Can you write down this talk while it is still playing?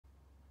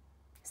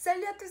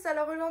Salut à tous,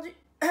 alors aujourd'hui...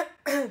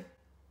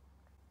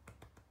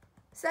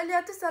 Salut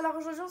à tous, alors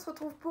aujourd'hui on se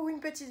retrouve pour une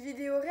petite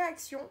vidéo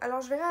réaction.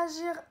 Alors je vais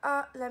réagir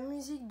à la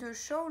musique de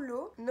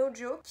SHOW, No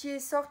Joke, qui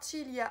est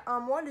sortie il y a un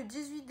mois, le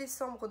 18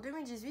 décembre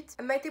 2018.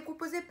 Elle m'a été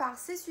proposée par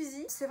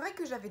Suzy. C'est vrai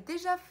que j'avais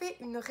déjà fait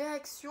une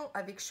réaction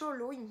avec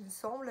SHOW, il me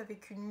semble,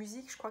 avec une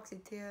musique, je crois que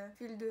c'était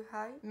Feel the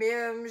High.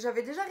 Mais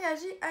j'avais déjà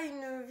réagi à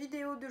une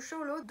vidéo de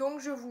SHOW,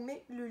 donc je vous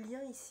mets le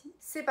lien ici.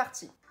 C'est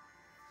parti.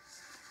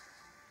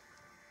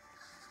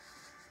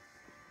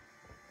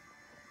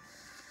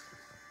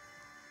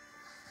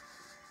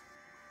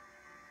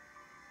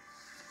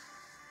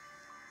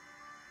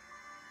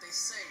 They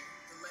say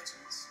the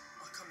legends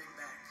are coming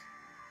back.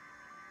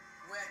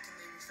 Where can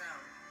they be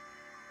found?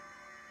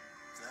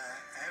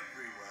 They're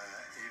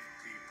everywhere if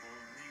people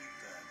need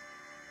them.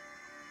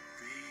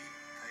 Be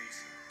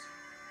patient.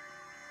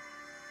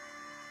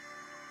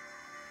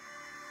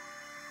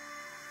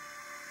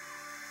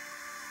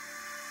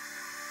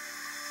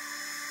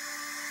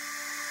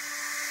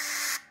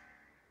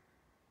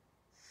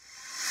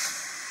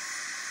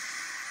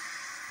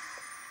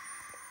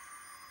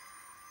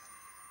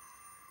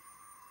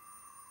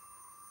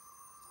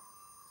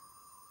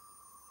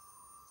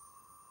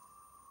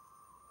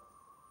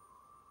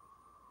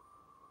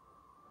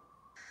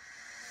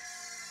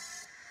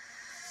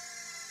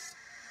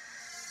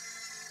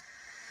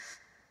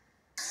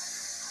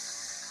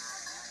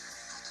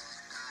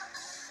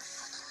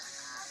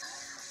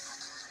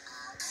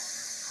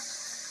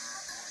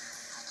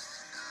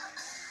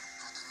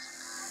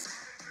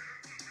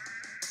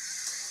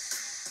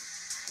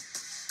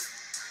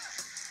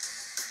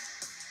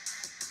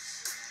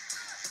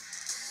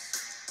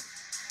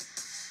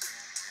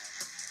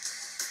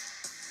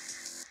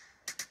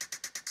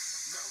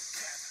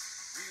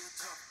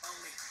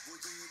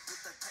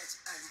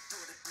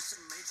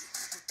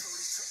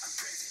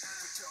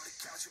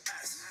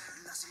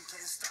 Nothing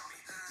can stop me.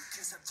 You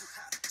can't stop too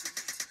hard to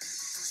lead. 不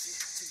许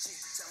前进，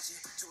着急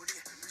拙劣，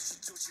必须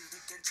走进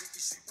力，感觉必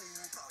须无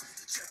暴力，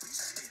绝不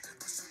站立，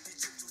不属于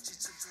建筑机，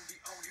成主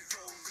力 only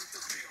roll with the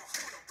real.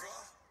 Hold up, bro.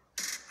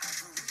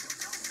 I'm a real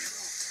no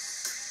joke.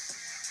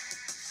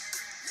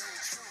 No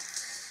joke.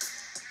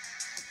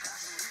 I'm a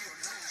real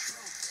no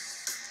joke.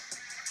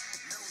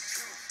 No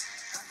joke.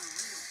 I'm a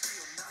real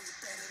deal. Now you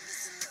better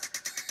listen up.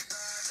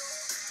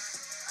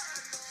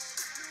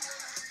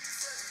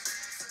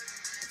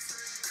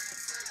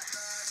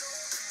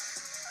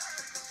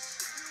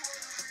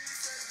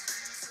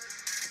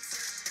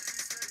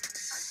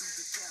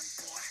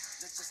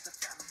 Just a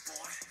fat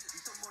boy， 你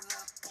都没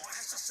了 boy，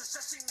 还说是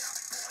相信啊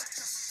boy，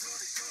 就是歌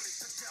里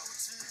这条路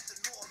值得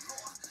懦弱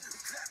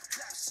 ，clap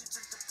clap， 心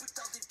真的不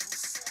到底不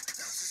说，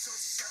当时手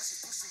起相信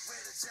不是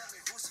为了证明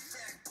呼吸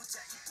fake， 不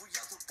在意不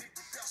要头，并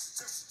不表示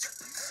这是真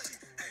的可以，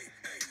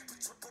不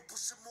戳破不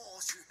是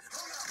默许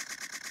 ，Hold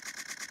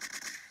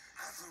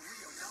up，I'm a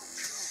real no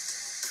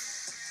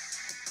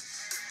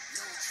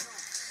joke，no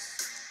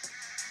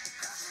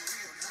joke，I'm a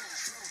real no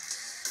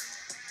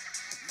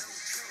joke，no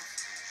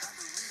joke，I'm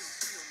a real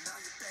deal，now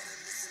you better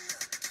listen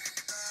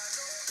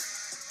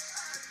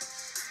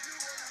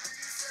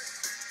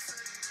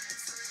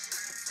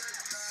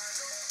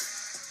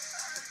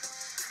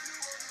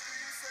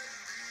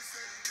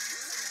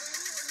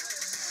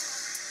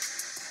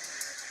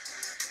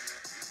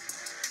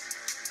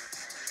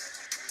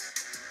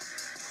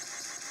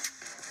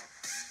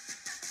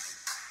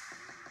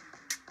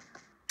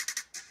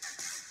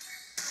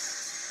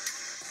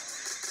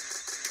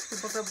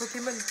pour un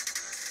Pokémon.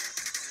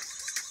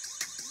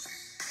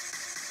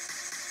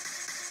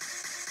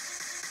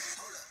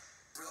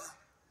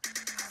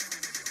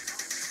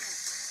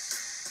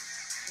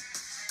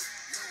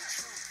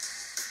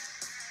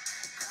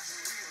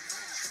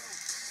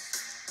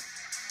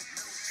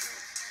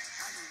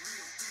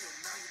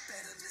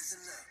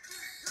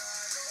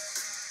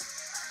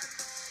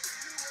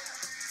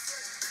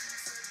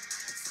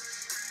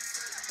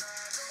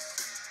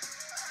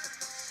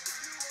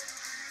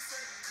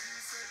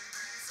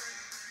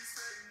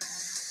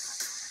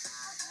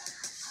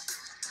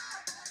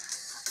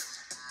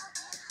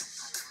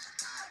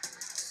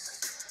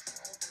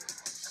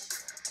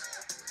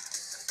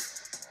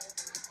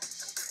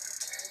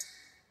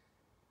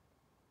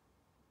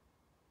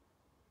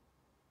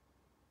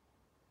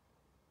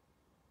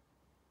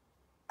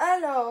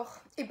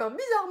 Alors, et ben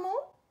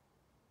bizarrement,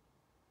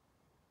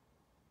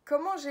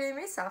 comment j'ai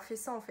aimé, ça a fait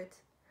ça en fait.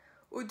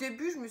 Au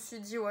début, je me suis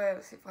dit, ouais,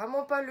 c'est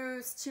vraiment pas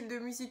le style de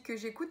musique que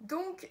j'écoute.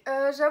 Donc,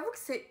 j'avoue que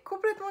c'est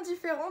complètement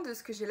différent de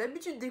ce que j'ai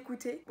l'habitude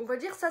d'écouter. On va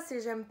dire ça,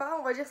 c'est j'aime pas,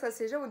 on va dire ça,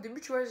 c'est j'aime. Au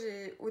début, tu vois,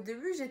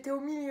 j'étais au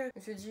milieu. Je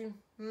me suis dit,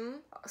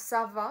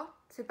 ça va.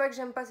 C'est pas que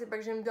j'aime pas, c'est pas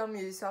que j'aime bien,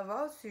 mais ça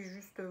va, c'est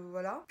juste,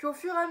 voilà. Puis au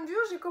fur et à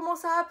mesure, j'ai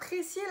commencé à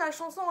apprécier la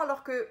chanson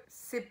alors que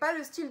c'est pas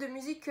le style de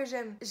musique que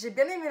j'aime. J'ai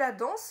bien aimé la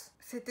danse,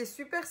 c'était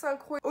super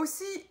synchro.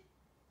 Aussi,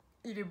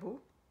 il est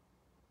beau.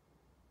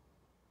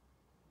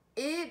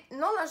 Et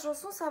non, la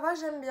chanson, ça va,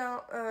 j'aime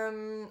bien.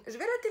 Je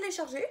vais la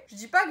télécharger. Je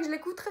dis pas que je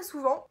l'écoute très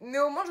souvent, mais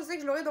au moins je sais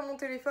que je l'aurai dans mon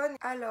téléphone.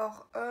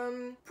 Alors,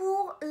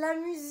 pour la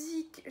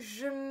musique,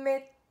 je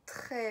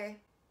mettrais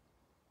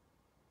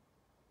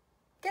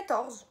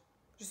 14.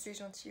 Je suis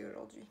gentille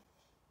aujourd'hui.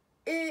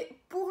 Et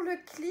pour le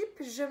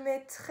clip, je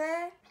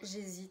mettrais...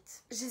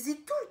 J'hésite.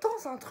 J'hésite tout le temps,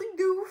 c'est un truc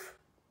de ouf.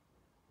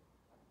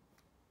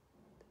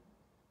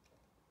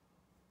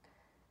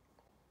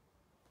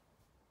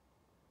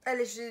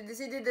 Allez, j'ai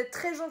décidé d'être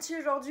très gentille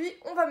aujourd'hui,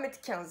 on va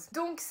mettre 15.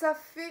 Donc ça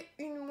fait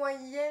une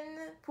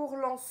moyenne pour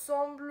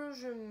l'ensemble,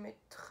 je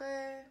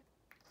mettrais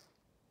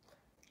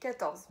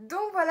 14.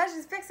 Donc voilà,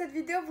 j'espère que cette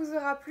vidéo vous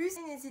aura plu.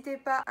 N'hésitez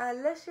pas à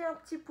lâcher un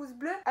petit pouce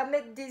bleu, à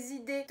mettre des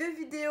idées de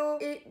vidéos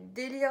et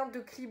des liens de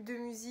clips de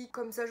musique,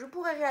 comme ça je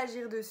pourrai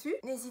réagir dessus.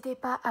 N'hésitez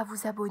pas à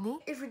vous abonner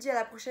et je vous dis à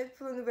la prochaine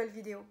pour une nouvelle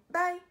vidéo.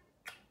 Bye!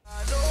 I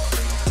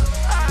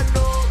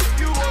know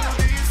you wanna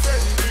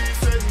listen.